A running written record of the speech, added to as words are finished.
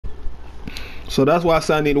So that's why I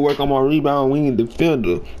say I need to work on my rebound wing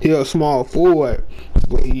defender. He a small forward,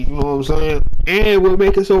 but he, you know what I'm saying? And what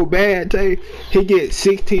make it so bad, Tay, he get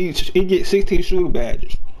 16 shooter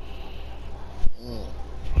badges.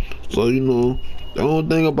 So you know, the only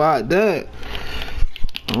thing about that,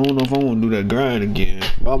 I don't know if I want to do that grind again.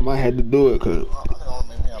 But I might have to do it cause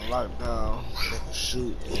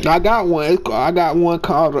I got one. I got one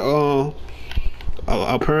called a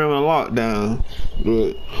permanent lockdown.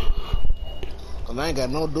 But cause I ain't got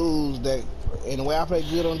no dudes that. And the way I play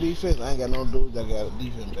good on defense, I ain't got no dudes that got a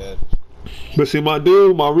defense badge. But see, my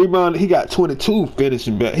dude, my rebound, he got 22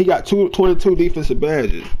 finishing badges. He got 22 defensive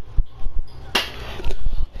badges.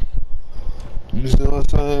 You see what I'm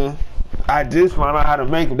saying? I just found out how to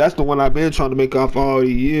make him. That's the one I've been trying to make off all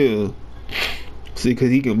these years. See, cause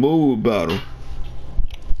he can move better.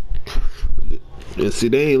 And see,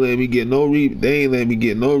 they ain't letting me get no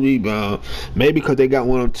rebound. Maybe because they got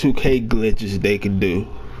one of them 2K glitches they can do.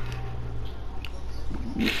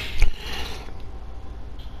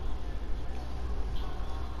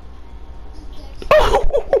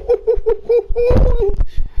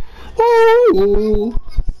 Oh.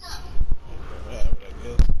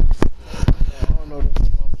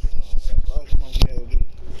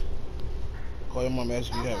 Call your mom,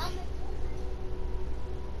 ask you have it.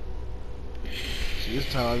 See, this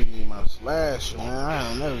time I need my slash, man. I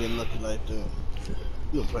don't never get lucky like that.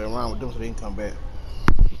 You gonna play around with them so they can come back.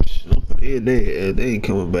 They ain't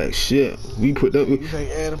coming back. Shit, we put them. You say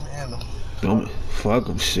Adam. Fuck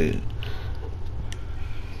them. Shit.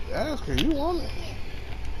 Ask her. You want it?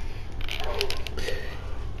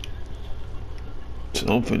 So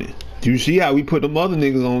I'm finna. Do you see how we put them other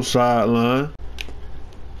niggas on the sideline?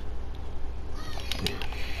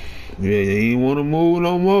 Yeah, they ain't want to move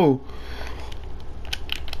no more.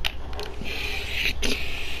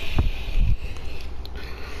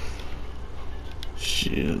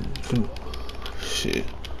 Shit.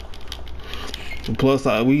 And plus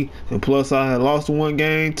I had lost one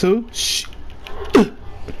game too.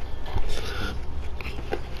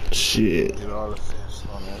 Shit. Get all the fish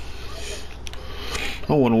on that.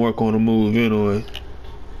 I want to work on the move anyway.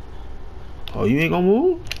 Oh, you ain't gonna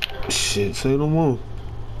move? Shit, say no more.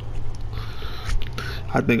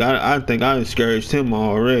 I think I discouraged him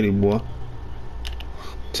already, boy.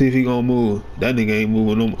 See if he gonna move. That nigga ain't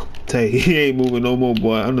moving no more. Tay, he ain't moving no more,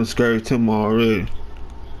 boy. I discouraged him already.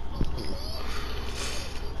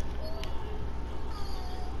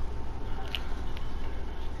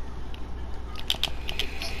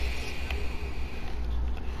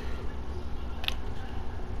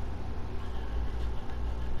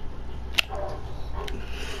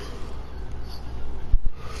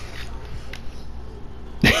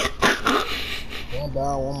 One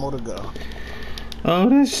down, one more to go. Oh,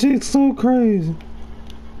 that shit's so crazy.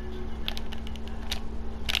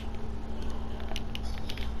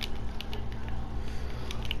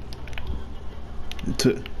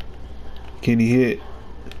 Can he hit?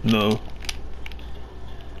 No.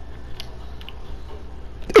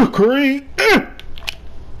 Kareem!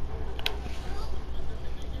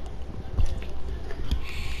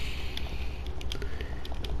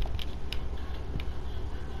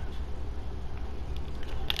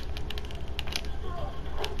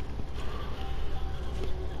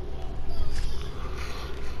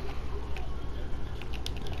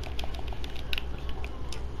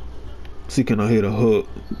 See, can I hit a hook?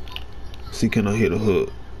 See, can I hit a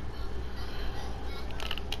hook?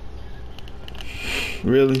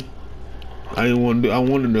 Really? I didn't want to do. I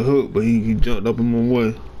wanted the hook, but he jumped up in my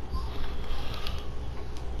way.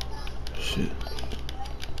 Shit.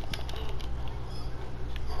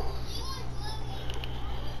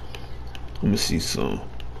 Let me see some.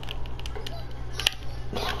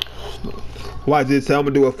 Watch this. I'm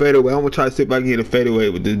gonna do a fadeaway. I'm gonna try to see if I can hit a fadeaway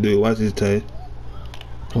with this dude. Watch this, Tay.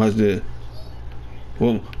 Watch this.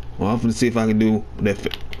 Well, I'm finna see if I can do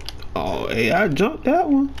that. Oh, hey, I jumped that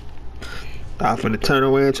one. I'm finna turn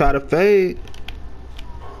away and try to fade.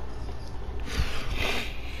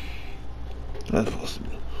 That's possible.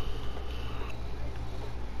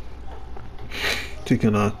 See,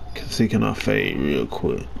 can I fade real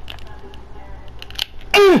quick?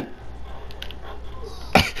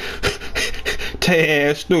 Tay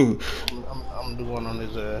ass dude. I'm the one on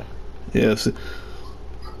his Yeah,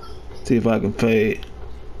 see if I can fade.